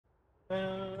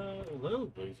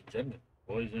Hello, ladies and gentlemen,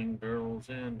 boys and girls,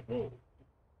 and whoa,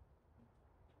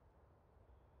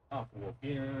 Wolf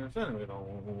here, Senator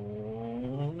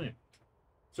only.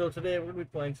 So today we're going to be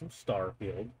playing some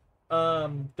Starfield.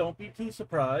 Don't be too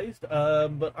surprised,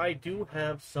 but I do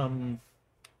have some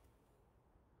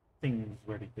things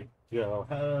ready to go.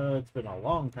 It's been a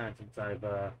long time since I've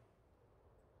done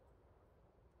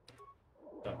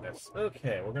this.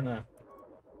 Okay, we're gonna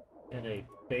get a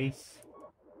base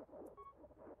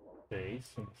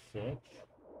and such.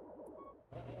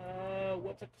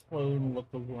 What's a clone look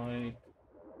like?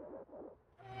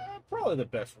 Probably the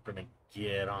best we're gonna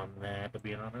get on that, to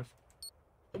be honest.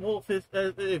 Well,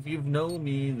 if you've known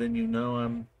me, then you know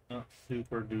I'm not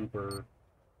super duper.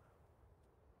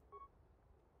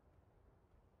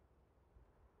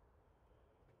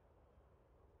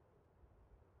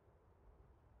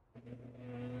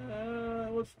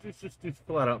 Let's just do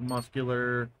flat out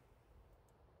muscular.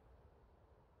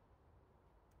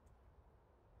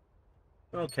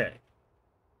 Okay.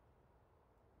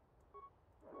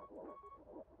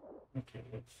 Okay,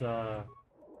 let's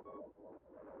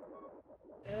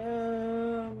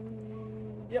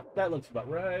yep, that looks about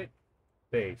right.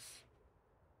 Base.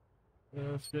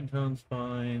 Skin tone's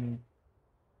fine.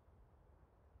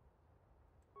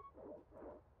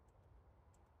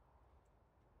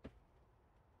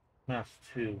 Mass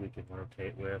 2 we can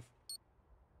rotate with.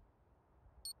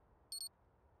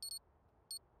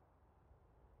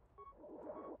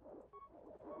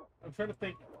 I'm trying to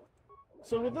think.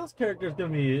 So with this character, it's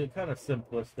going to be kind of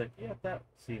simplistic. Yeah, that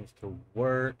seems to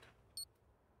work.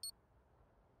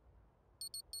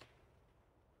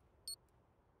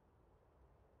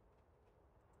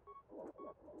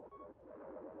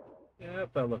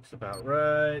 Yep, that looks about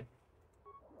right.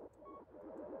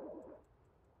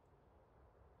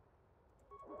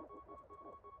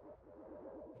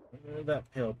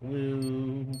 That pale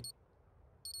blue.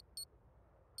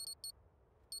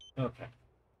 Okay.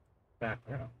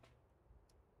 Background.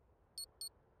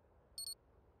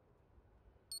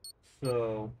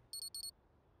 So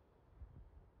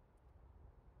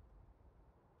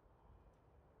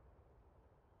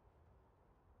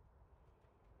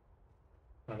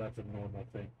oh, that's a normal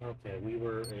thing. Okay, we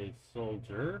were a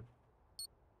soldier.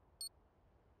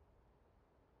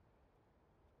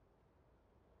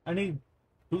 I need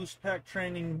boost pack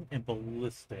training and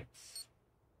ballistics.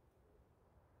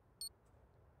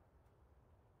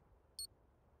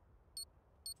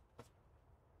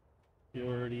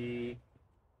 Purity.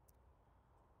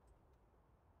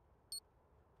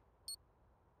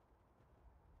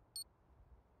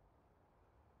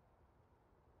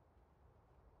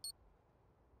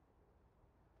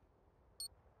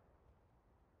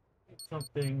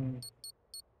 Something.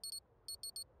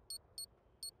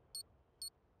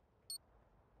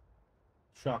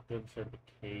 Shotgun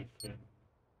certification.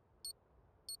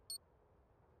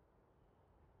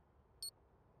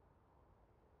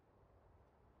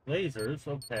 Lasers,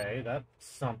 okay, that's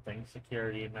something.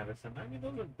 Security and medicine. I mean,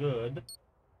 those are good.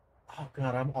 Oh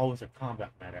god, I'm always a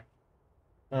combat medic.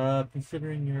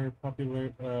 Considering your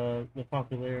the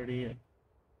popularity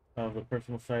of the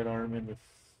personal sidearm and the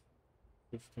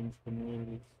systems familiar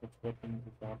with such weapons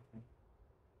as often.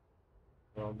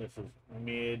 Well, this is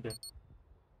mid,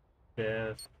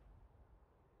 best.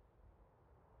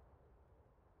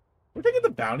 We're taking the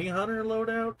bounty hunter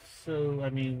loadout, so I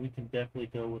mean we can definitely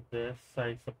go with this,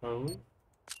 I suppose.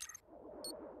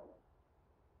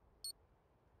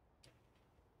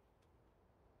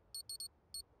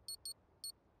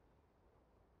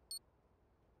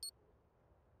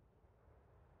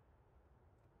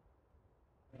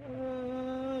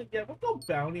 Yeah, we'll go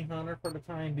bounty hunter for the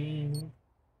time being.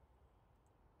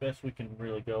 Best we can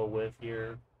really go with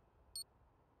here.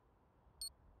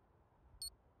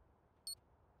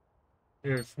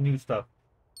 Here's new stuff.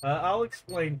 I'll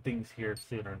explain things here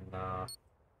sooner than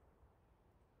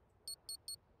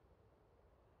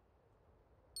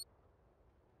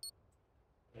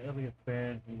there'll be a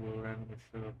fan who will randomly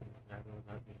show up and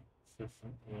not be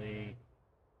consistently.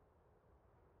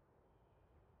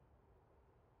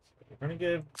 So we're gonna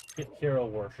get hero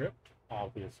worshipped,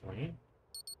 obviously.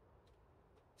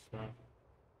 So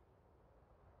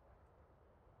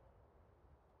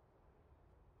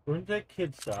we're gonna take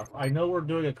kid stuff. I know we're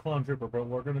doing a clone trooper, but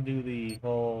we're gonna do the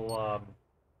whole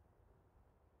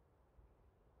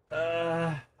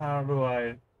how do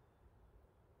I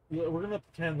we're gonna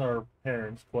pretend our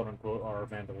parents, quote unquote, are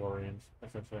Mandalorians,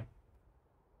 essentially.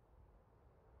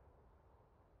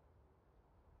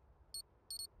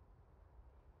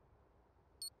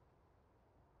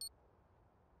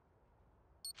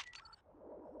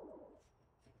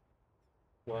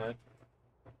 What?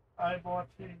 I'm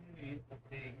watching the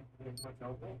thing with my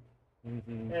novel,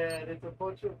 Mm-hmm. and it's a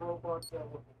bunch of robots that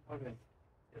were women.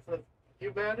 It says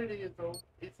humanity is over.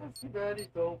 It says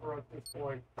humanity's over at this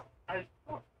point. I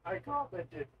I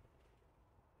commented.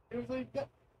 It was like, to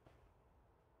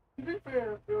be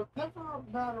fair, it was never a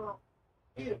matter of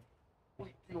if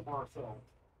we doom ourselves,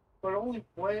 but only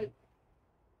when,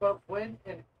 but when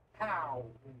and how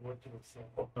we would do so.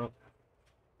 Okay.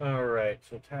 All right.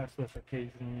 So task list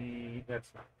occasionally.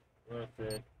 That's not worth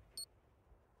it.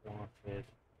 Want it.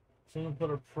 Someone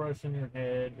put a price in your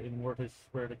head, and word has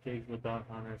spread occasionally bounty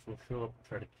hunters will show up and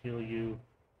try to kill you.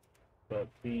 But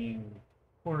being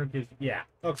cornered gives. Yeah.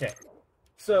 Okay.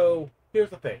 So here's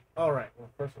the thing. All right. Well,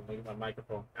 first I'm moving my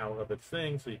microphone out of its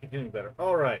thing so you can hear me better.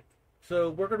 All right. So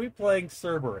we're gonna be playing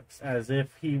Kerberus as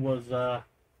if he was,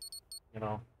 you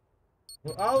know.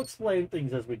 Well, I'll explain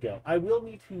things as we go. I will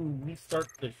need to restart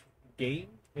this game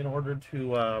in order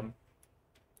to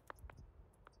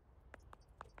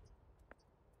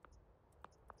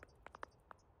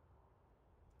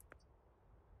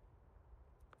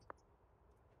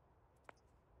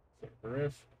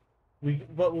Kerberus.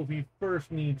 But we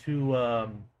first need to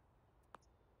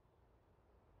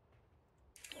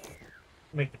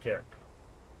make the character.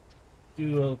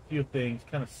 Do a few things,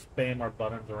 kind of spam our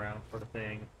buttons around sort of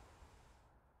thing.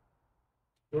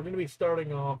 We're going to be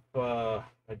starting off, I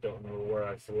don't know where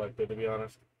I selected, to be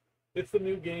honest. It's the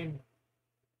new game,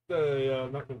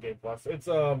 not new game plus. It's,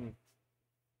 the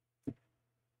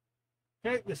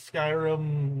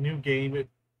Skyrim new game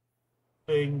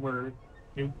thing where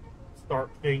you start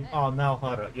thing. Oh,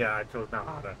 Nalhada. Yeah, I chose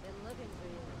Nalhada.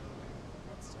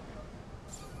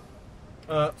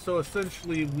 So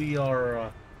essentially we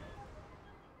are,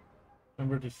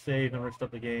 remember to save and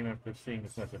restart the game after seeing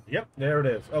this message. Yep, there it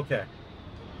is. Okay.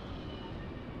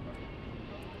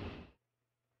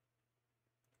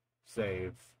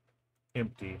 Save.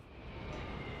 Empty.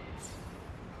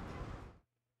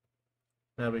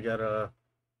 Now we gotta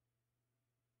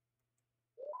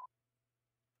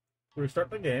restart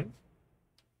the game.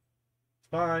 It's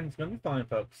fine. It's gonna be fine,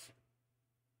 folks.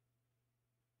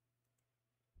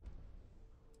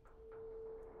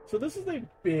 So this is a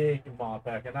big mod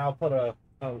pack, and I'll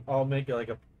make it like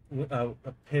a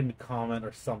pinned comment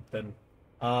or something,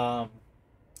 that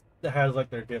has like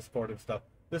their Discord and stuff.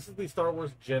 This is the Star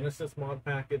Wars Genesis mod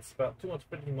pack. It's about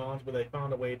 250 mods, but they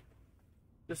found a way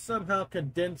to somehow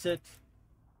condense it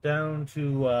down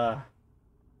to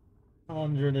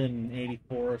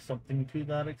 184 or something to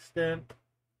that extent.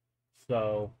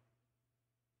 So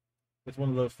it's one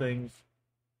of those things.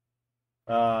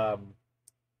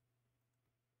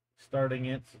 Starting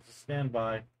it, so it's a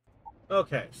standby.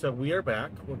 Okay, so we are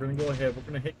back. We're going to go ahead. We're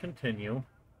going to hit continue.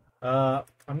 I'm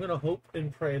going to hope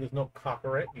and pray there's no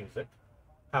copyright music.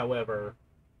 However,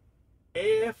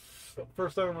 if for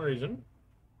some reason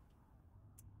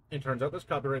it turns out there's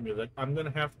copyright music, I'm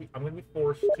going to be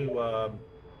forced to,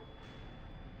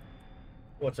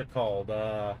 what's it called?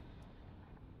 Oh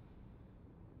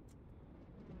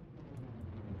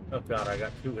god, I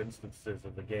got two instances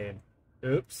of the game.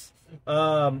 Oops.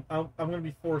 I'm going to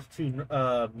be forced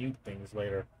to mute things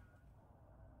later.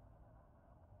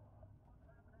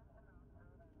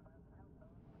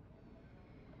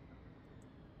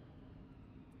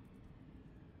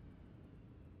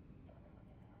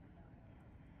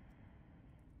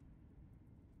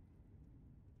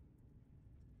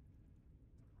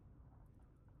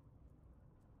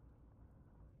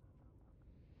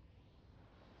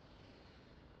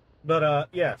 But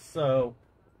yeah, so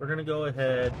we're gonna go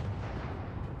ahead.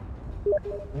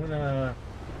 We're gonna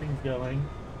get things going.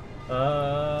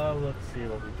 Let's see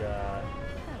what we got.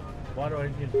 Why do I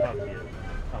need to talk to you?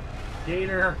 Oh,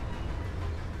 Gator.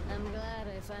 I'm glad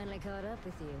I finally caught up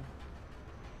with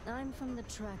you. I'm from the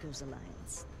Trackers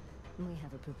Alliance. We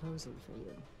have a proposal for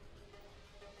you.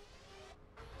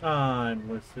 I'm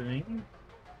listening.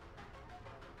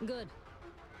 Good.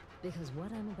 Because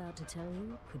what I'm about to tell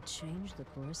you could change the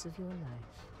course of your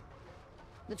life.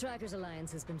 The Trackers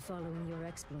Alliance has been following your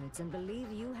exploits and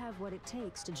believe you have what it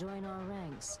takes to join our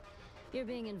ranks. You're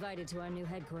being invited to our new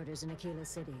headquarters in Aquila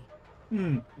City.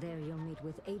 There you'll meet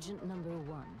with Agent Number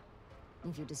 1.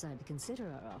 If you decide to consider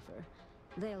our offer,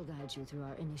 they'll guide you through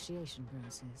our initiation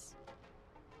process.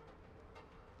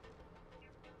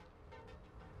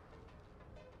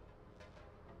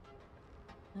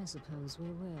 I suppose we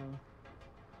will.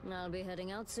 I'll be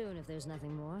heading out soon if there's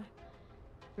nothing more.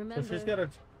 Remember, So she's got a.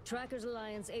 Trackers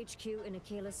Alliance HQ in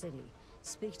Aquila City.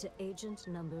 Speak to Agent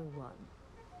Number 1.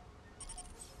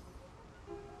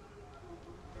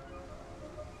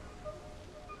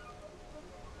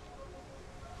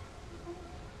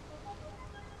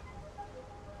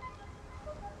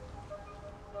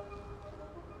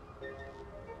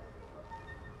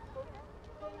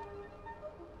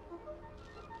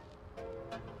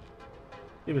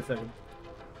 Give me a second.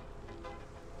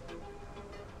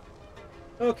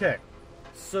 Okay.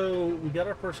 So, we got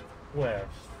our first quest.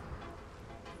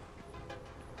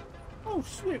 Oh,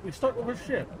 sweet. We start with our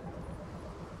ship.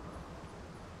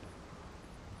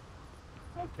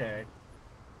 Okay.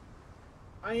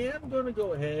 I am going to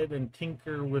go ahead and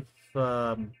tinker with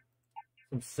some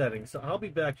settings. So, I'll be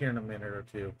back here in a minute or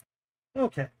two.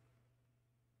 Okay.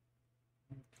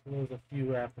 Close a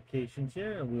few applications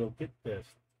here, and we'll get this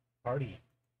party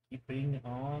keeping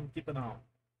on.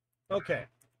 Okay.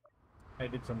 I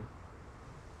did some.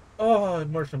 Oh,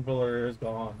 immersion blur is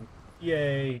gone.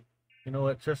 Yay. You know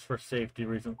what? Just for safety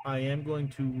reasons, I am going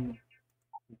to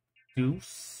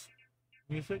reduce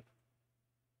music.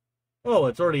 Oh,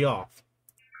 it's already off.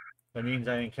 That means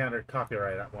I encountered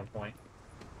copyright at one point.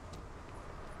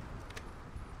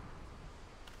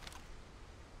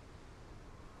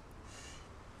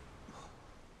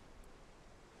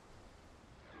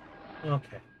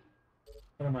 Okay.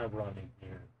 What am I running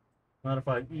here?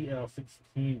 Modified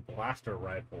EL-16 blaster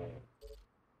rifle.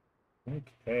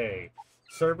 Okay.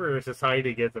 Kerberus is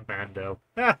hiding as a bando.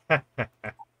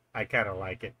 I kind of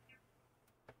like it.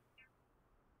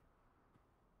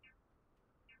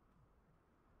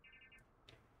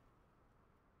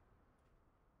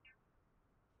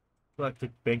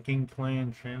 Galactic banking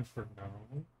plan transfer,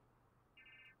 no.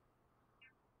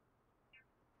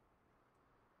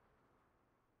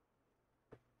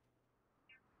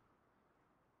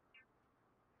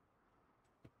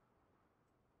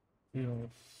 Feels.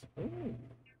 Ooh,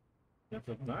 got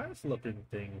some nice looking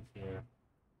things here.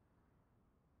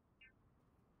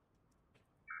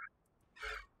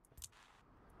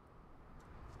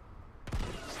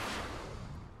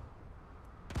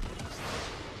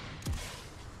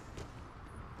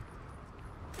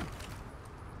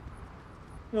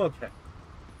 Okay.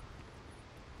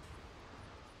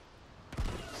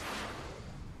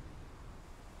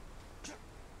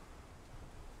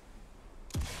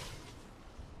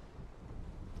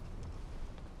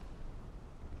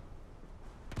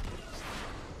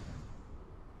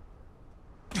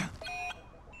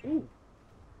 Ooh.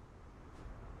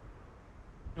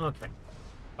 Okay.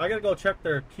 I gotta go check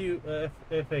their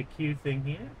FAQ thing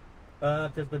here.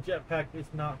 Because the jetpack is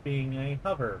not being a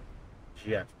hover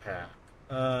jetpack.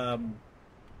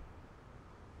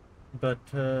 But,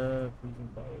 any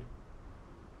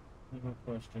more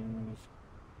questions?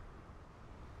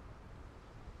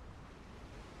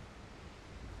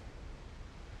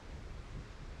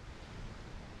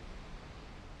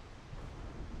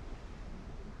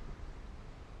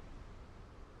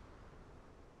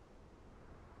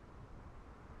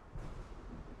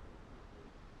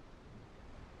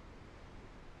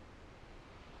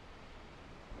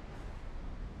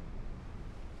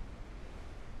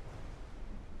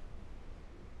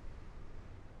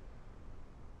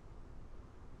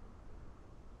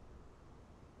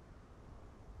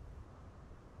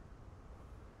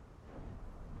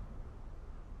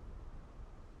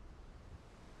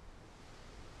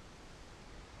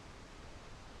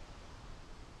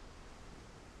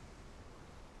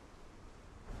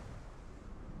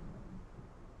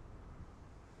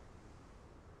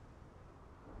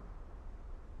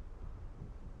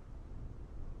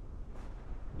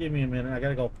 Give me a minute. I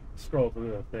gotta go scroll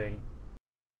through the thing.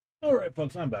 Alright,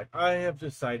 folks, I'm back. I have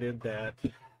decided that,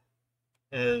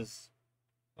 as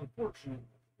unfortunately,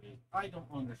 I don't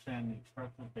understand the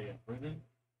instructions they have written,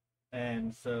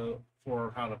 and so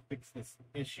for how to fix this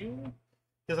issue,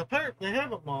 because apparently they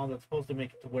have a mod that's supposed to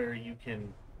make it to where you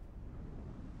can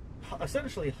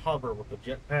essentially hover with the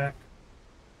jetpack.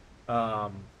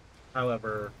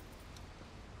 However,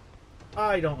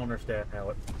 I don't understand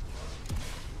how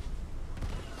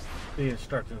the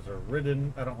instructions are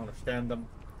written. I don't understand them.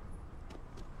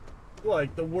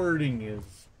 Like, the wording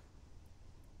is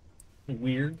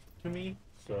weird to me,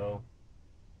 so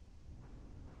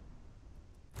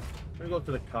I'm gonna go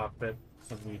to the cockpit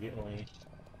immediately.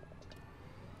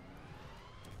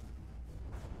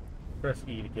 Press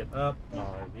E to get up.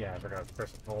 Oh, yeah, I forgot to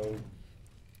press and hold.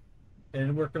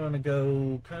 And we're gonna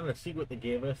go kind of see what they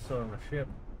gave us on the ship.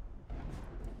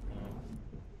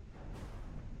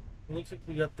 It looks like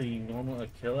we got the normal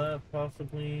Aquila,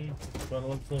 possibly, by the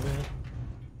looks of it.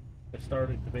 The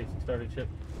basic starting ship.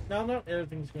 Now, not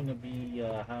everything's going to be,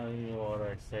 how would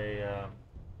I say,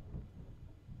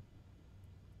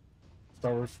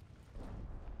 Star Wars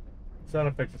sound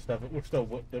effects and stuff. We're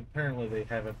still, apparently they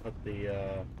haven't put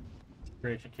the,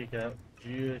 creation kick out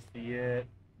just yet.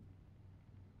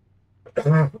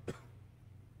 So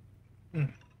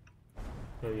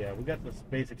yeah, we got this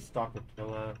basic stock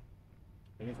Aquila.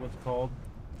 I think it's what's called.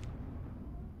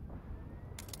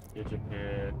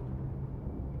 Digipad.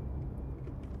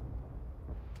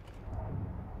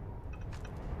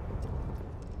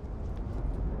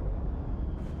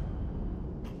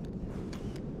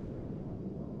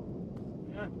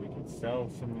 could sell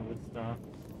some of this stuff.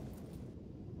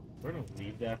 We're gonna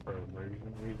leave that for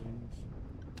immersion reasons.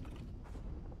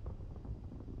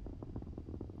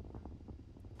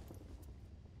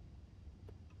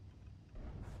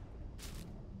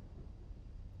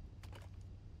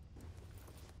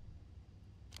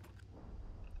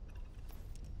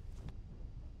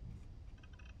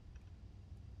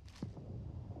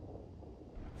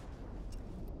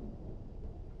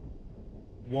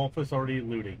 Wolf is already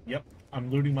looting. Yep, I'm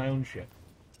looting my own shit.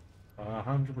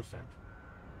 100%.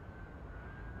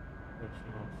 Let's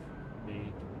not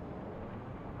be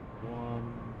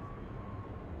one.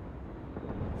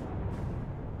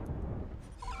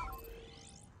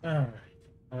 Alright.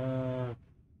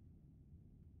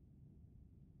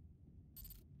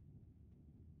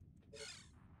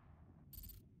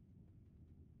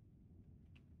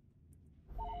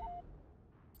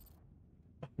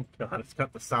 Oh God, it's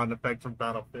got the sound effect from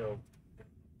Battlefield.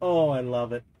 Oh, I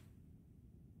love it.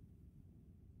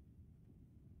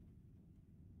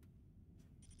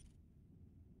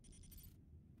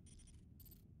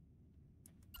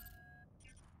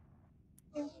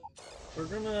 We're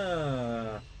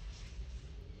gonna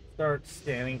start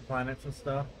scanning planets and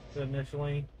stuff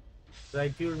initially. But I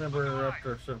do remember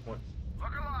after a certain point.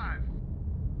 Look alive!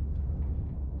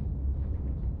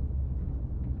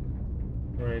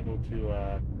 We're able to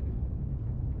whoa.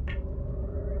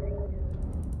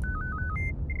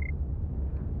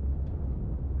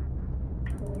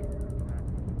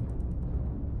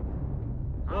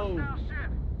 Hostile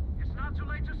ship. It's not too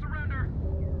late to surrender.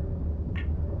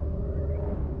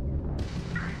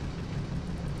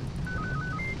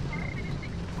 Finish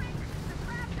things quick! The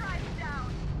grab drive's down!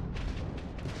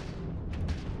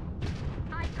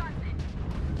 I got it!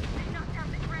 They knocked out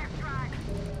the grab drive!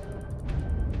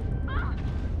 Ah!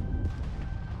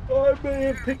 Oh, I may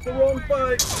have picked the wrong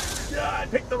fight. Yeah, I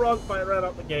picked the wrong fight right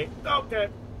out the gate. Okay.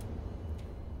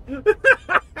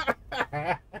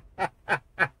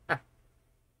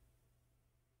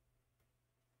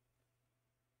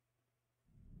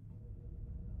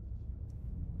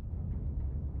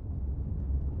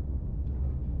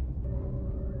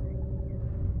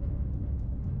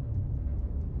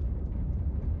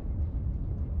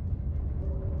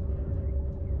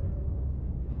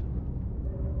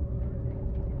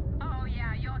 Oh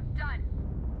yeah, you're done!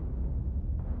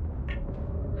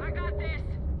 I got this!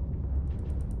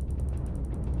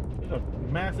 There's a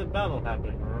massive battle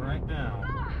happening right now.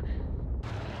 Ah!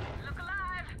 Look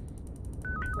alive!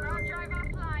 Grab drive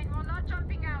offline, we're not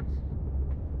jumping out!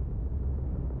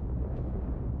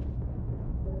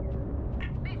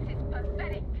 This is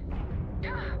pathetic!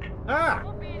 Ah!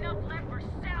 Won't be enough left for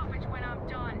salvage when I'm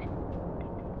done!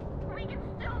 We can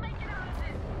still make it out of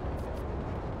this!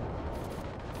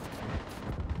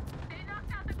 They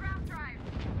knocked out the grab drive!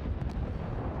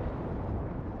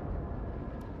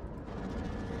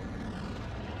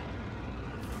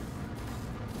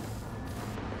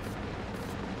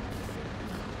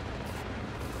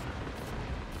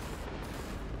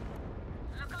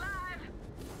 Look alive!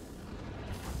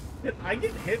 Did I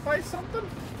get hit by something?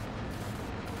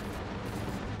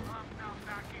 Hostile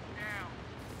backing down.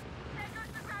 There goes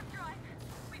the grab drive!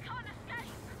 We can't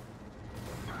escape!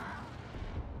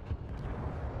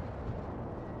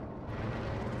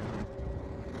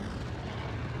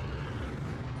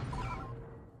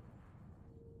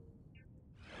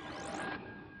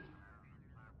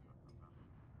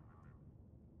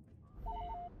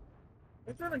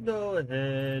 We're gonna go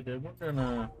ahead and we're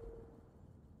gonna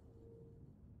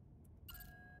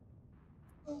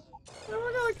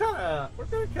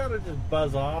kind of just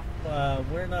buzz off.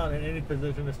 We're not in any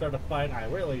position to start a fight. I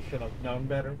really should have known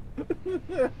better.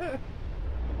 I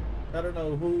don't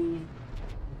know who,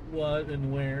 what,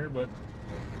 and where, but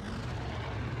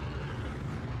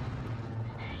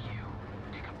Hey, you.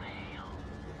 Pick up the hail.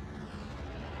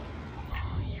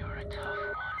 Oh, you're a tough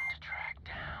one to track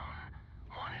down.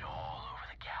 Wanted all over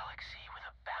the galaxy with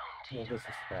a bounty well, to this is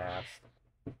match. fast.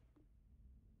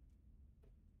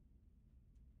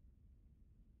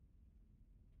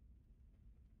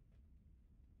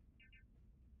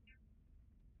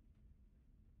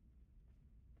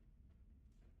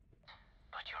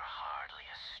 But you're hardly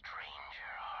a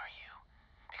stranger, are you?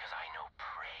 Because I know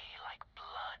prey like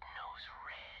blood knows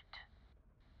red.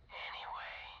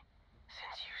 Anyway,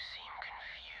 since you seem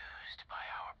confused by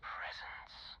our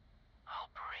presence, I'll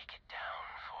break it down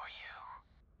for you.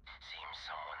 Seems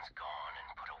someone's gone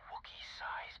and put a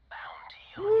Wookiee-sized bounty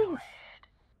on your head.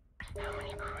 How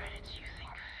many credits you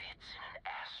think fits in an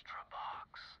Astra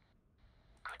box?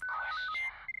 Good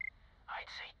question. I'd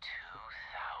say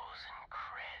 2,000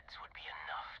 creds would be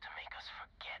enough to make us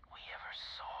forget we ever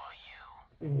saw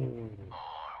you. Ooh.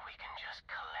 Or we can just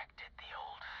collect it the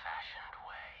old-fashioned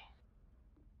way.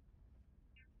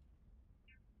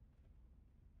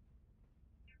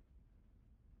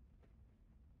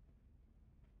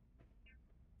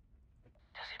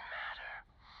 Does it matter?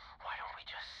 Why don't we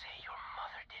just say your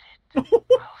mother did it?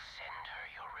 I'll send her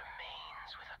your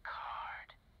remains with a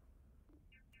card.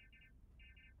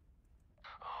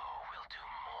 Oh, we'll do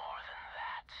more than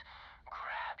that.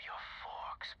 Grab your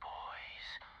forks,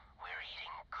 boys. We're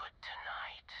eating good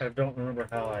tonight. I don't remember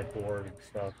how I board and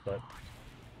stuff, but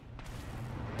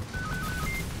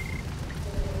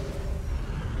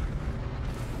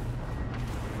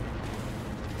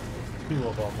two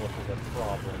of them, which is a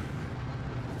problem.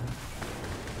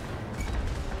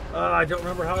 I don't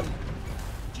remember how to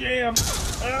jam.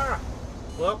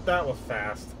 Well, that was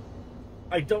fast.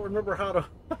 I don't remember how to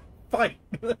fight.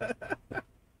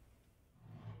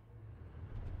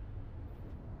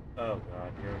 Oh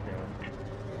god, here we go.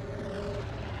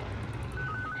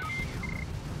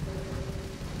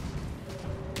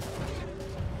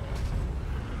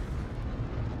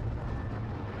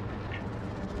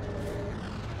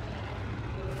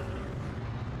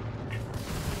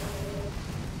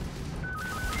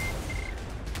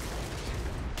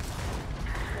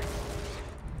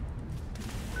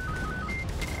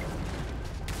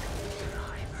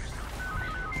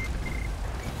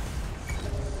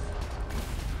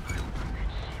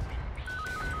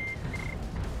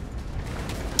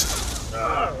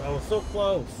 I was so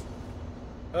close.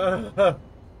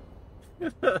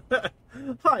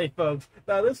 Hi, folks.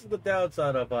 Now, this is the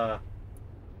downside of, Hey,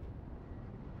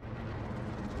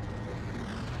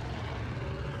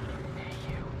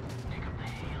 you. Pick up the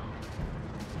hail.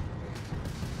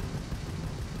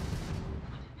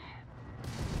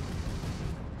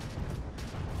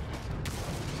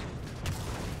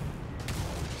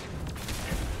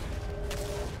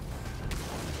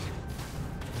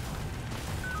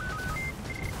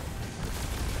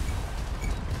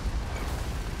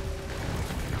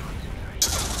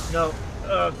 no,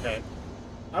 okay.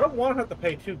 I don't want to have to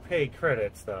pay 2 paid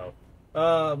credits, though.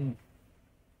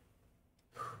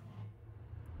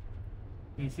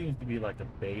 He seems to be like a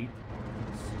bait.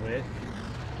 Switch. Hey,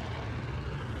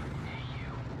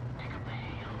 you. Pick up the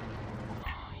hail.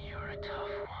 Oh, you're a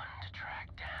tough one to track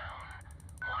down.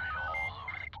 Wanted all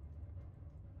over the...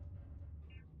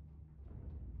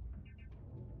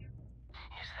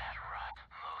 Is that right?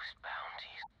 Most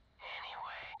bounties.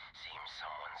 Anyway, seems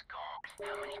someone's gone.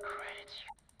 How many credits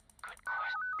you... Good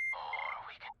question. Or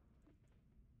we can...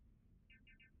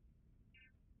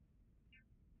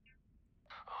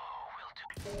 Oh, we'll do...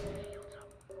 Hails up.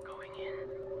 Going in.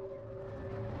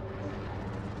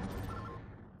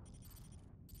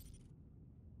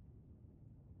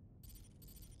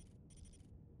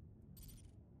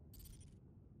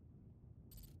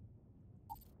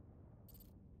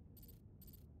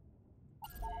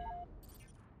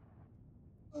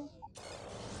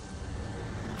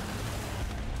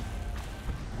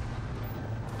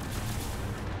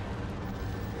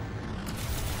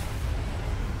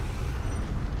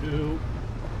 Two,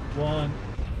 one.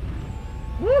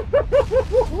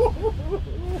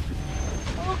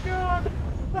 Oh god!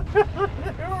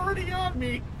 They're already on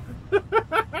me!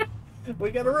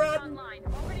 We gotta run! Online.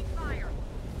 Opening fire.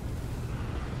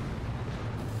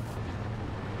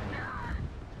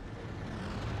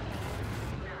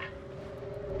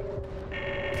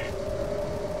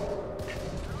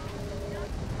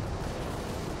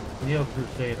 Neo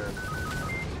Crusader.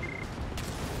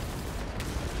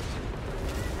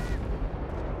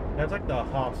 That's like the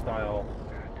hostile.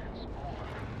 It's over.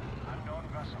 Unknown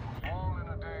vessel, all in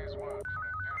a day's work for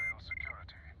Imperial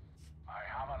security. I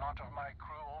have a lot of my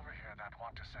crew over here that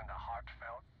want to send a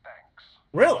heartfelt thanks.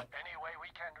 Really? Any way we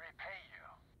can repay you?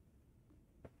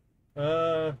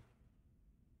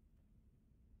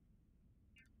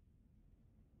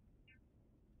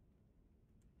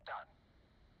 Done.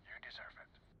 You deserve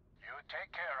it. You take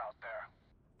care out there.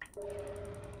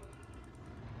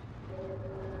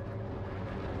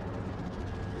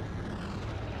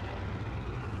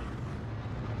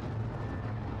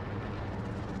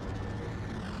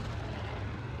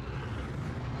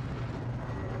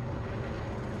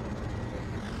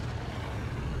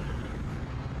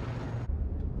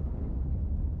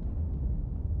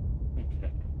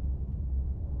 Okay.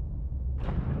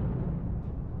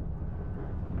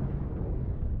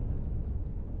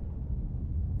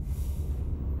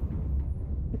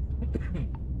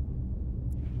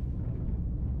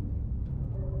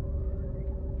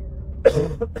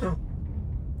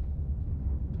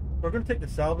 We're gonna take the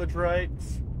salvage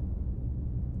rights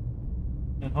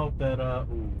and hope that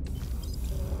ooh.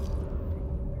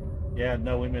 Yeah,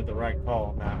 no, we made the right call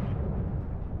on that one.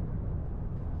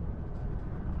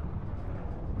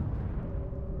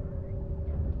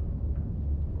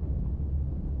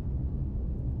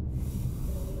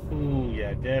 Ooh,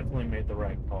 yeah, definitely made the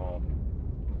right call.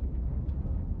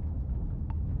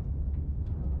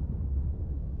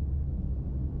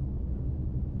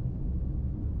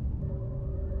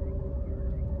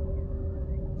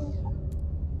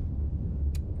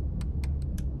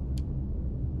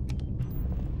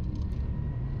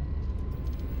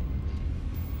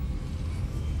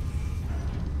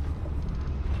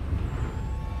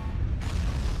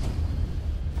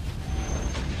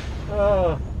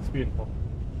 Oh, it's beautiful.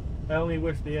 I only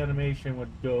wish the animation would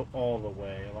go all the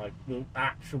way, like the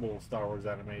actual Star Wars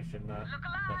animation, not Look the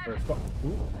alive! first.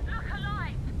 Ooh, Look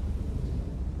alive!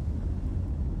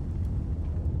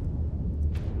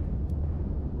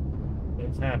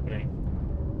 what's happening?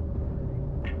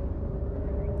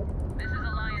 This is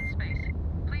Alliance space.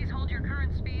 Please hold your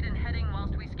current speed and heading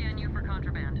whilst we scan you for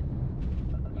contraband.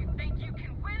 You think you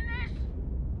can win this?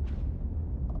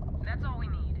 That's all we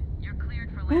need. You're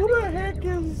cleared for landing. Who the on heck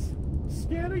territory. is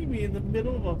scaring me in the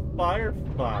middle of a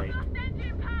firefight? Lost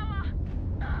engine power!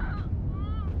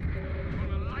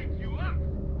 Gonna light you up!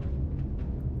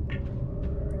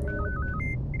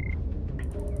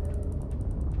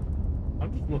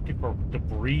 I'm just looking for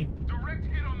debris. Direct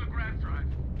hit on the grav drive.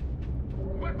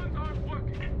 Weapons aren't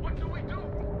working. What do we do?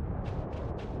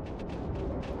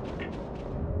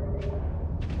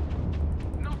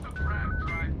 Not the grav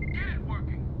drive. Get it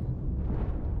working.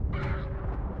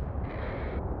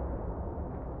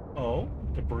 Oh,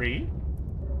 debris.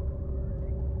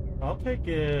 I'll take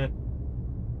it.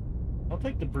 I'll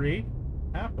take debris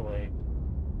happily.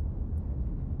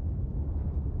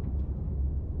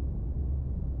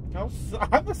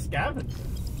 I'm a scavenger.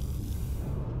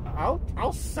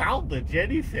 I'll salvage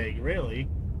anything, really.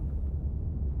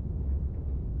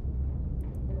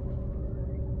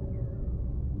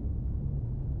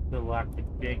 Galactic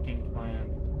Baking Clan.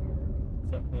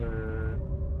 Settler.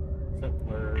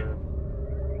 Settler.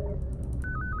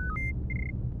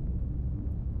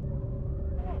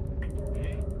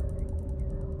 Okay.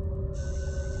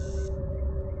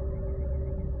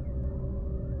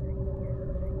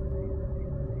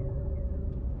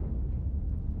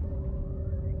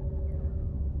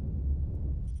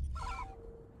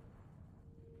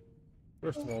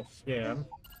 First of all, scan.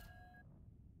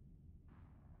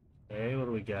 Okay, what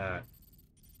do we got?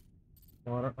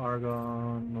 Water,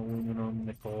 argon, aluminum,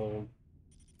 nickel,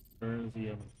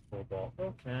 beryllium, cobalt.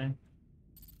 Okay.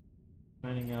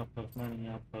 Mining outpost, mining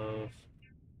outpost.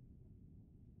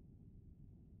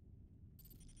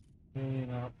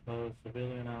 Civilian outpost,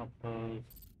 civilian outpost.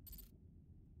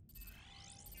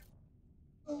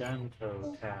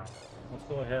 Ganto town. Let's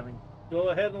go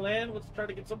ahead and land. Let's try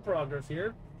to get some progress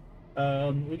here.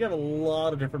 We got a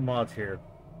lot of different mods here.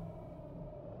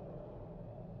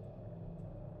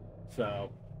 So,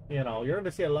 you know, you're going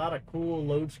to see a lot of cool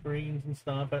load screens and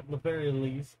stuff at the very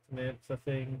least. And it's a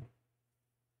thing.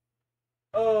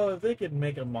 Oh, if they could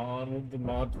make a mod with the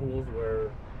mod tools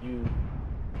where you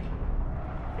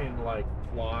can, like,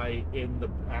 fly in the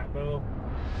Atmo.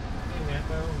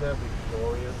 That'd be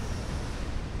glorious.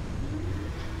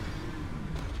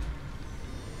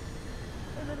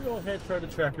 I'm going to go ahead and try the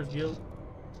Trackers Guild.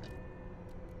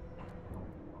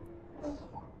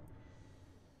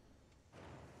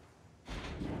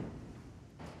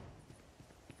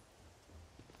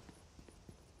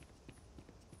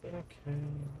 Okay.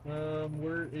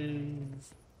 Where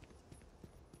is?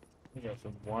 We got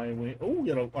some Y-wing. Oh,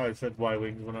 you know, I said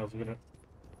Y-wings when I was gonna.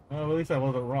 Well, at least I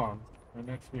wasn't wrong. An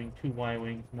X-wing, 2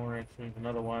 Y-wings, more X-wings,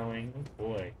 another Y-wing. Oh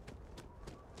boy.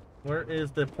 Where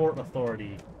is the Port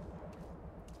Authority?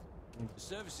 The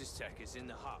services tech is in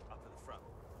the hut up at the front,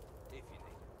 if you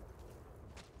need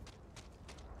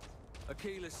it.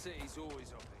 Aquila City's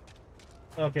always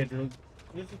open. Okay, dude.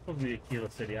 This is supposed to be Aquila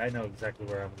City. I know exactly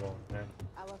where I'm going, man.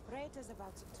 Our freight is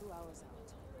about 2 hours out.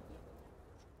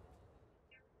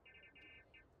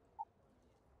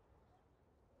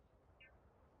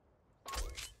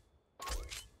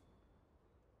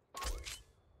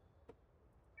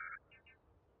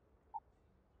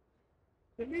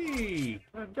 To me!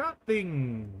 I got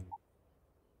things!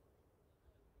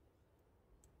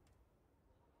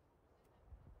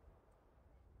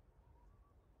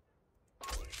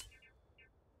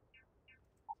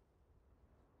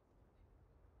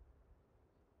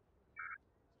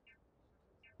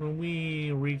 When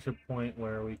we reach a point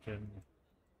where we can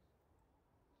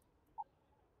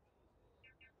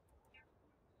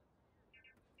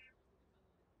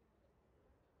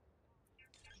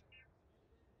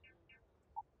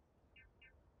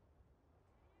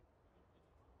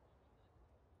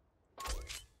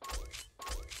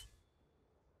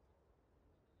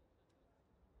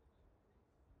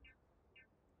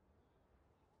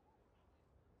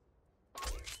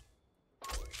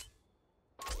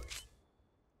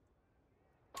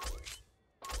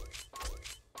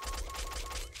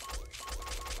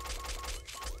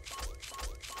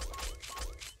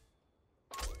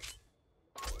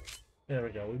There we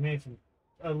go. We made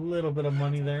a little bit of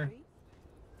money there.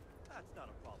 That's not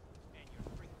a problem. And you're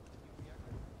free.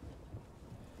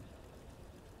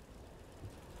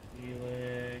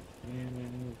 Felix,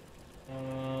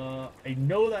 I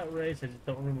know that race. I just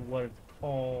don't remember what it's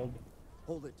called.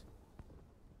 Hold it.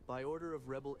 By order of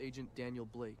Rebel Agent Daniel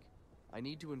Blake, I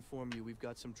need to inform you we've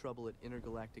got some trouble at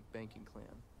Intergalactic Banking Clan.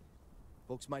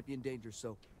 Folks might be in danger,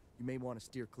 so you may want to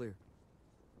steer clear.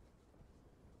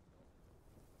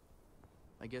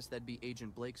 I guess that'd be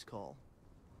Agent Blake's call.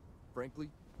 Frankly,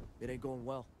 it ain't going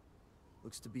well.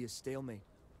 Looks to be a stalemate.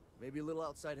 Maybe a little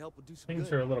outside help would do some Things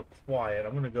good. are a little quiet.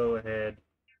 I'm going to go ahead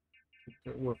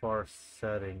with our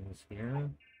settings here.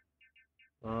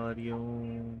 Audio.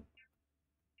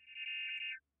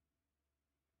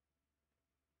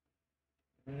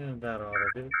 And that ought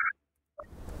to do.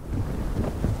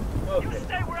 Okay. You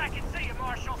stay where I can see you,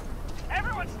 Marshal.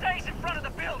 Everyone stays in front of the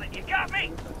building. You got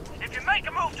me? If you make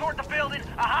a move toward the building,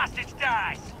 a hostage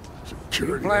dies.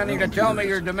 You planning to tell me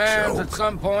your demands at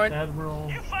some point?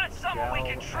 Admiral. You find someone we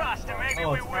can trust, and maybe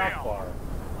we It's not will. far.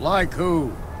 Like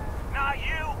who? Not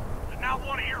you, not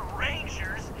one of your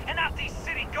rangers, and not these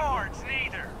city guards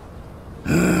neither.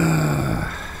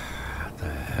 What the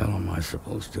hell am I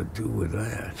supposed to do with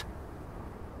that?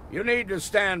 You need to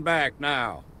stand back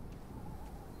now.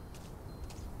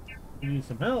 You need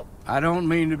some help. I don't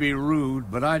mean to be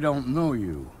rude, but I don't know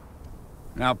you.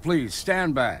 Now please,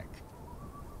 stand back.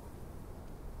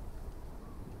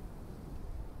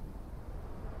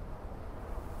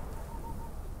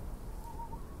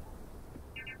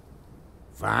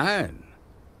 Fine.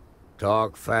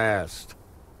 Talk fast.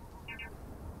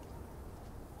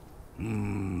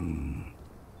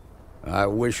 I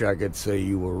wish I could say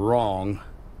you were wrong,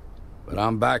 but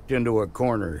I'm backed into a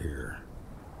corner here.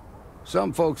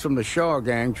 Some folks from the Shaw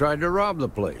gang tried to rob the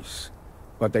place,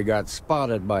 but they got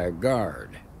spotted by a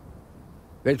guard.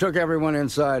 They took everyone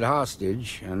inside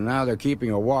hostage, and now they're keeping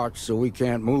a watch so we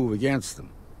can't move against them.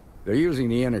 They're using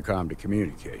the intercom to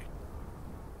communicate.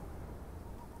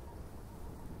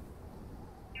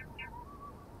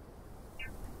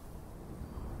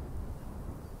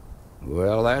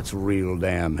 Well, that's real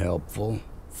damn helpful.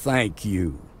 Thank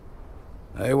you.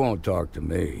 They won't talk to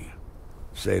me.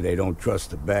 Say they don't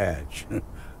trust the badge.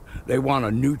 They want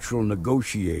a neutral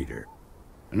negotiator.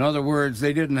 In other words,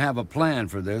 they didn't have a plan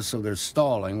for this, so they're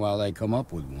stalling while they come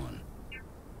up with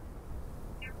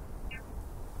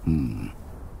one.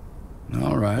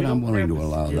 All right, I'm willing to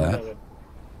allow that.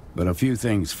 But a few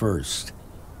things first.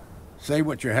 Say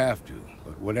what you have to,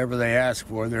 but whatever they ask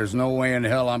for, there's no way in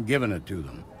hell I'm giving it to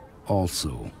them.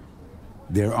 Also,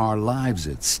 there are lives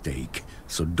at stake,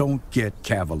 so don't get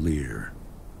cavalier.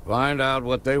 Find out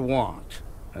what they want,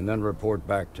 and then report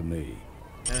back to me.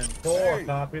 And Thor,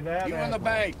 copy that. You in the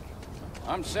bank.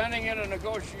 I'm sending in a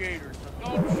negotiator, so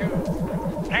don't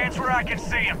shoot. Hands where I can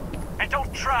see him, and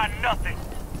don't try nothing.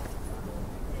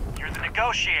 You're the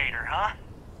negotiator, huh?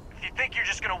 If you think you're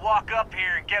just gonna walk up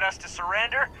here and get us to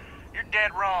surrender, you're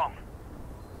dead wrong.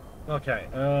 Okay,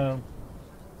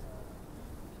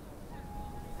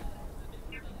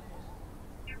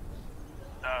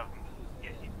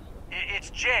 It's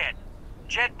Jed.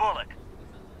 Jed Bullock.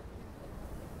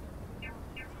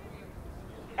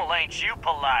 Well, ain't you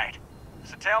polite?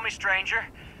 So tell me, stranger,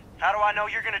 how do I know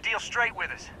you're gonna deal straight with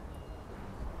us?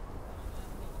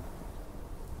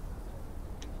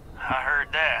 I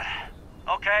heard that.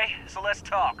 Okay, so let's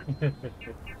talk.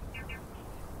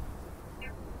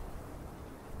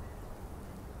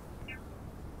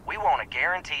 We want to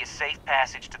guarantee a safe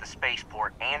passage to the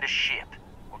spaceport and a ship.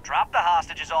 We'll drop the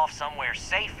hostages off somewhere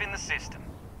safe in the system.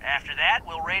 After that,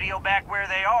 we'll radio back where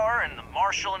they are, and the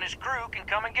Marshal and his crew can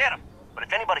come and get them. But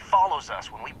if anybody follows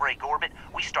us when we break orbit,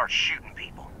 we start shooting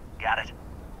people. Got it?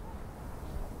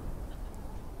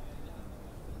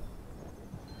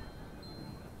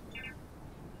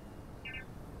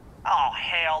 Oh,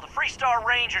 hell, the Freestar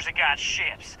Rangers have got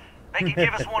ships. They can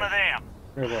give us one of them.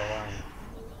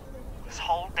 This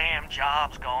whole damn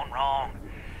job's gone wrong.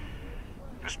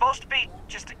 It was supposed to be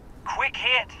just a quick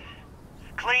hit.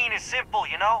 Clean and simple,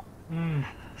 you know?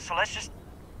 So let's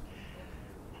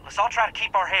all try to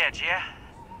keep our heads, yeah?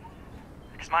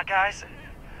 Because my guys,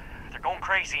 they're going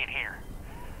crazy in here.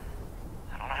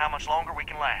 I don't know how much longer we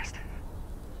can last.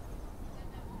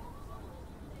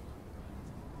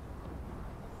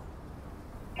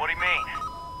 What do you mean?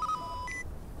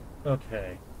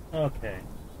 okay, okay.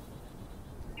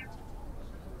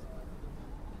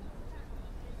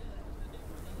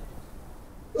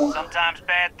 Sometimes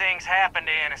bad things happen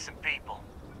to innocent people.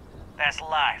 That's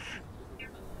life.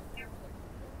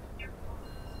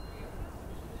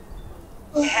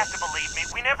 You have to believe me,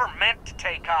 we never meant to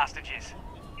take hostages.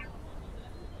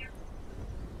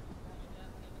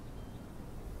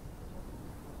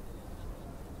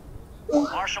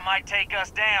 Marshal might take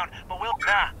us down, but we'll...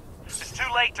 Nah, it's too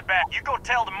late to back. You go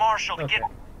tell the Marshal to get...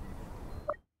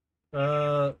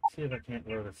 See if I can't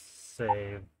go to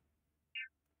save.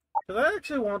 Because I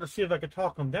actually wanted to see if I could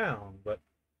talk him down, but...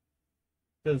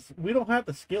 Because we don't have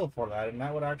the skill for that, and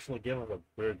that would actually give him a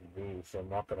big boost, so I'm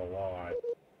not gonna lie.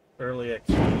 Early XP.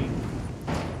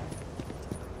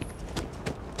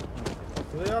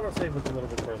 So the autosave was a little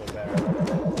bit further back.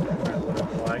 I would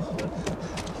have liked, but...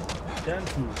 Then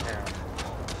to town.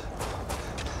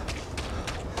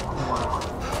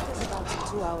 It's about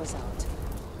 2 hours out.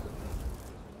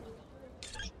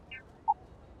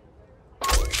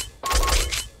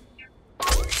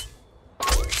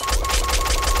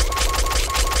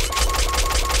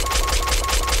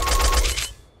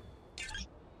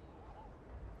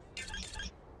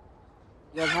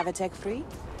 You'll have a tech free?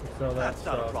 So that's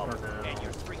not a problem. for now. And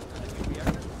you're free.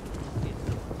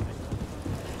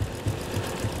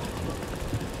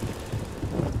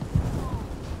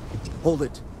 Hold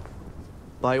it.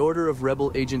 By order of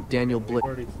Rebel Agent Daniel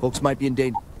Blake, folks might be in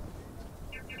danger.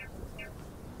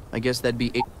 I guess that'd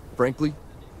be eight. Frankly,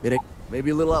 it ain't. Maybe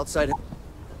a little outside. You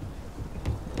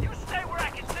stay where I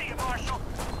can see you, Marshal.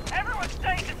 Everyone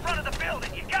stays in front of the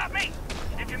building. You got me?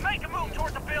 If you make a move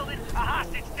toward the building, a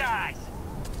hostage dies.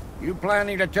 You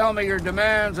planning to tell me your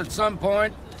demands at some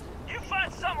point? You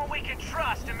find someone we can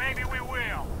trust, and maybe we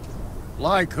will.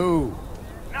 Like who?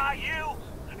 Not you,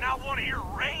 not one of your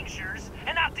rangers,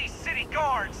 and not these city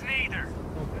guards, neither.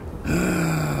 What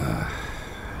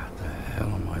the hell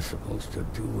am I supposed to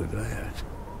do with that?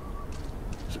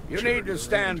 You need to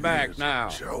stand back now.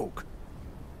 Joke.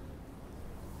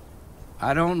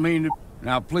 I don't mean to...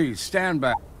 Now please, stand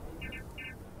back.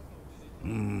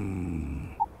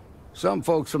 Some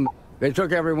folks from... They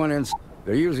took everyone in...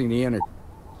 They're using the inner...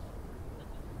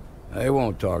 They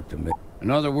won't talk to me.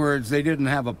 In other words, they didn't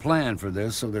have a plan for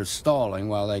this, so they're stalling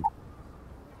while they...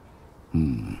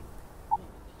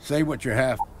 Say what you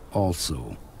have.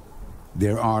 Also,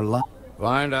 there are lots...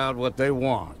 Find out what they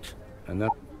want, and then...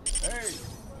 Hey,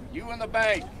 you in the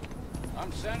bank.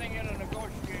 I'm sending in a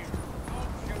negotiator.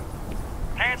 Don't shoot.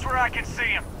 Hands where I can see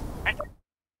him. And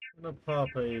I'm gonna pop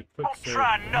a quick don't save.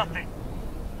 try nothing.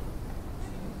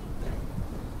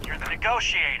 You're the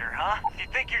negotiator, huh? You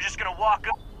think you're just gonna walk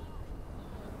up?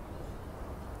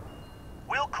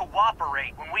 We'll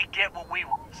cooperate when we get what we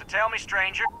want. So tell me,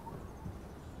 stranger.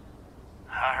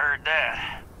 I heard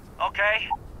that. Okay.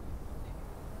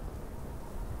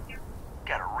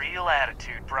 Got a real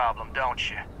attitude problem, don't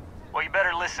you? Well, you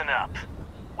better listen up.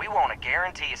 We want to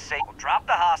guarantee a safe. We'll drop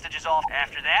the hostages off.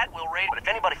 After that, we'll raid. But if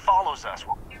anybody follows us,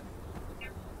 we'll...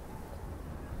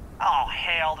 Oh,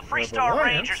 hell, the Free Star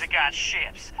Rangers have got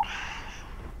ships.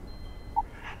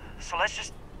 So let's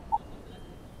just...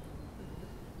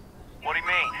 What do you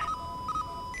mean?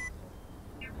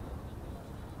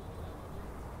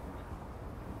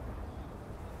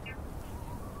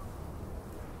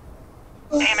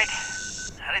 Damn it.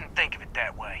 I didn't think of it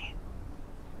that way.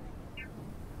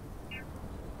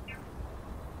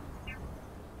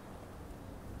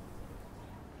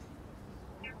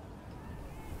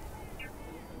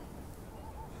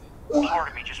 Part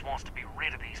of me just wants to be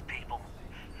rid of these people.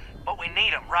 But we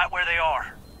need them right where they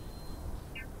are.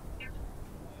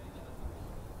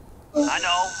 I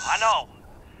know.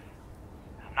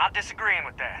 I'm not disagreeing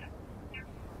with that.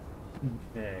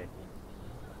 Okay.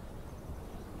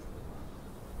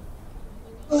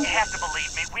 You have to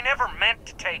believe me, we never meant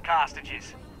to take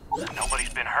hostages.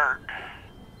 Nobody's been hurt,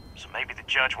 so maybe the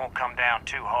judge won't come down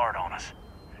too hard on us.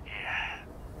 Yeah.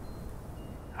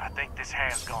 I think this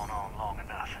has gone on long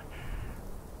enough.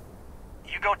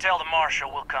 You go tell the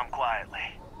Marshal we'll come quietly.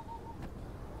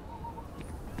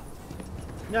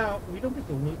 Now, we don't get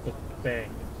to loot the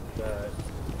bank, but...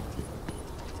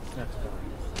 That's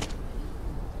fine.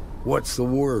 What's the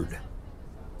word?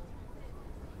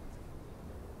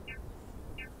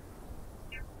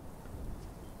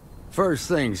 First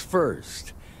things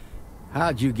first.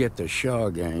 How'd you get the Shaw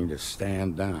gang to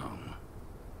stand down?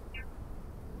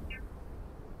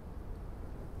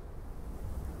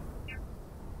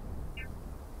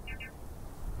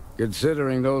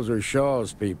 Considering those are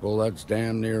Shaw's people, that's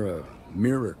damn near a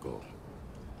miracle.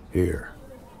 Here,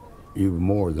 you've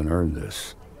more than earned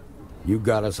this. You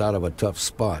got us out of a tough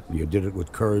spot, and you did it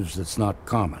with courage that's not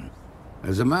common.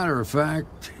 As a matter of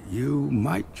fact, you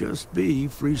might just be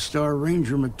Free Star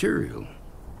Ranger material.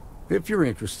 If you're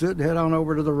interested, head on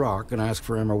over to the Rock and ask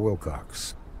for Emma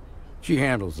Wilcox. She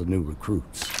handles the new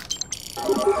recruits.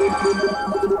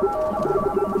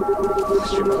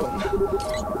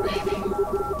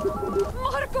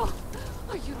 Marco!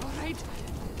 Are you alright?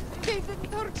 They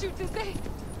didn't hurt you, did they?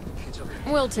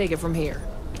 We'll take it from here.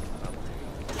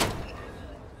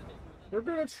 We're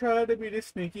gonna try to be the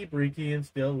sneaky breaky and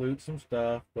still loot some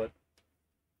stuff, but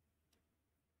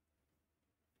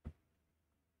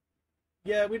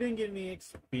yeah, we didn't get any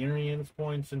experience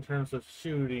points in terms of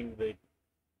shooting the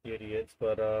idiots,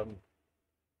 but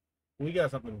we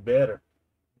got something better.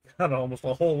 Got almost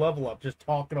a whole level up just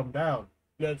talking them down.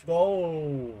 Let's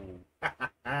go!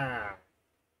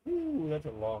 Ooh, that's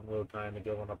a long load time to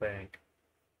go on a bank.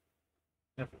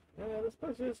 Yeah, this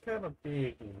place is kind of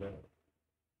big, though.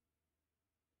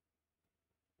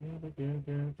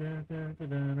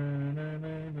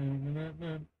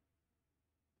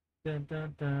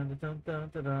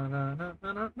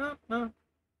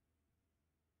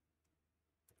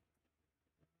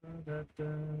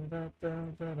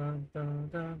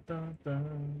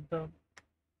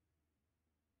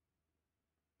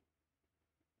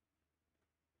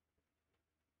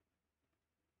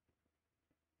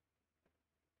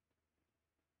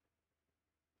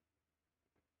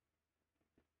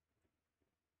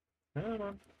 Come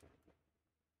on.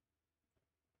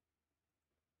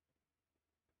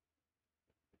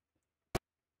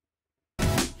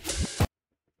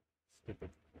 Stupid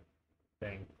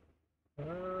thing.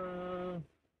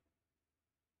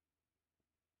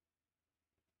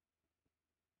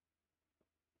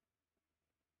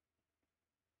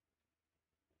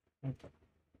 Okay.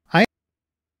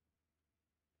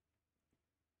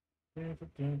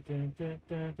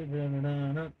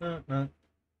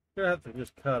 You have to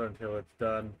just cut until it's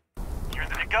done. You're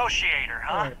the negotiator,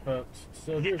 huh? Alright, folks.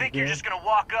 So You here's think the you're deal. just gonna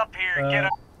walk up here and get a...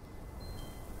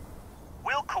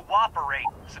 We'll cooperate,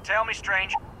 so tell me,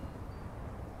 stranger.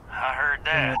 I heard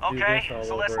that. Let's do Okay, this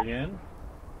so all let's... over again.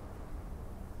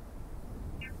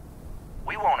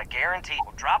 We want a guarantee.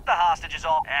 We'll drop the hostages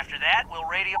all. After that, we'll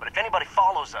radio. But if anybody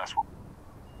follows us...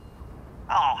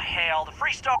 Oh, hell, the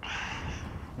free stuff...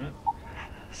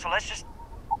 So let's just...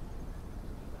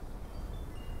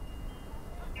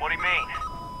 What do you mean?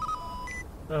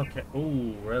 Okay.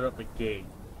 Ooh, right up the gate.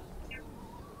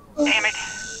 Damn it.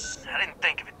 I didn't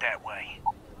think of it that way.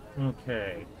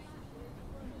 Okay.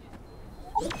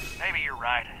 Maybe you're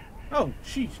right. Oh,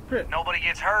 jeez, crit. Nobody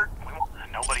gets hurt.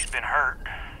 Nobody's been hurt.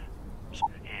 So,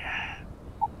 yeah.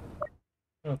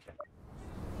 Okay.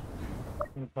 I'm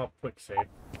gonna pop quick save.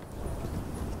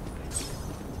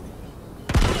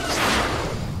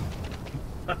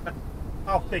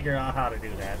 I'll figure out how to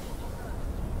do that.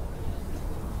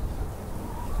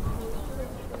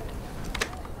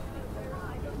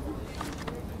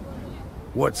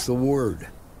 What's the word?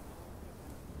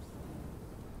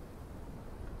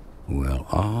 Well,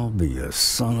 I'll be a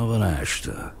son of an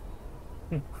Ashta.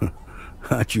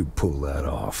 How'd you pull that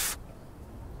off?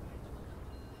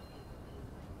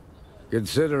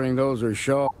 Considering those are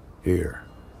Shaw... Here.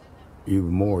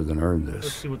 You've more than earned Let's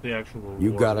this. see what the actual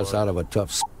You got reward us was. out of a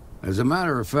tough... As a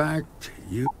matter of fact,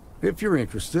 you... If you're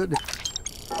interested...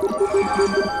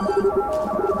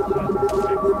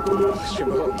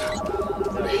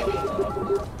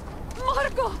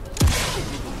 Marco! Are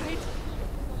you alright?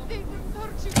 They didn't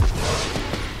hurt you.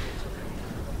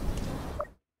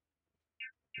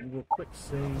 We'll quick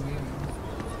save.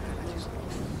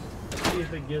 See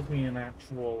if it gives me an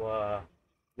actual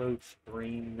load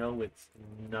screen. No, it's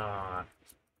not.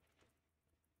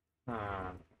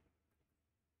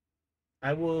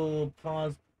 I will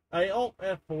pause. I alt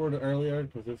F4'd earlier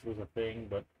because this was a thing,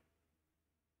 but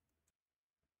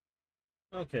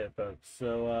okay, folks.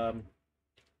 So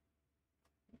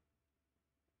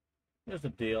here's the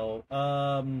deal.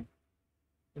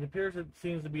 It appears it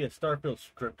seems to be a Starfield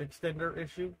script extender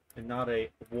issue and not a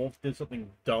Wolf did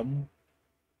something dumb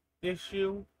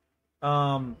issue.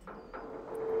 So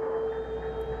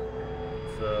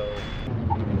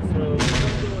let's go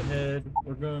ahead.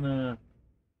 We're gonna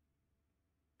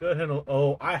go ahead and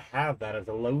I have that as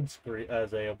a load screen,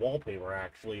 as a wallpaper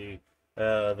actually,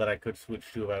 that I could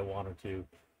switch to if I wanted to.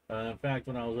 In fact,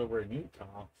 when I was over in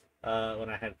Utah, when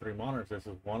I had 3 monitors, this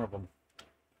is one of them.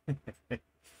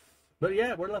 But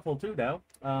yeah, we're level 2 now.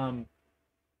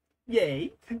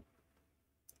 Yay!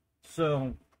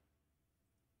 So,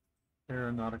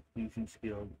 aeronautic fusion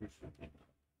skill.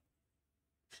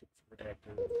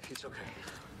 It's okay.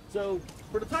 So,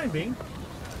 for the time being,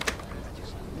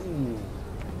 ooh.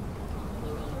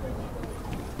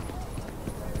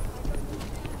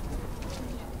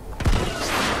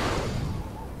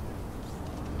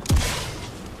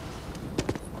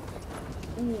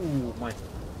 Ooh, my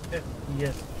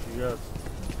FPS just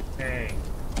bang.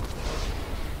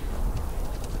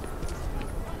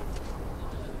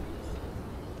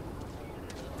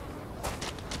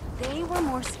 They were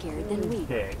more scared than we.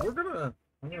 Okay, I'm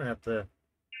gonna have to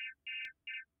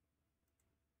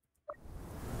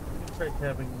try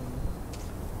having.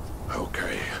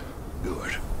 Okay,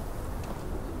 good.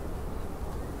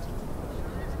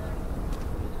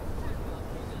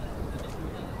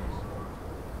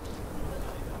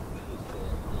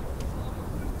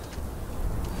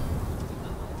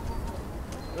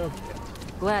 Okay.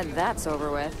 Glad that's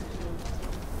over with.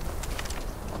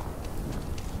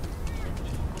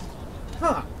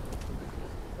 Huh.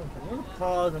 Okay, I'm gonna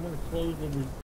pause. I'm gonna close the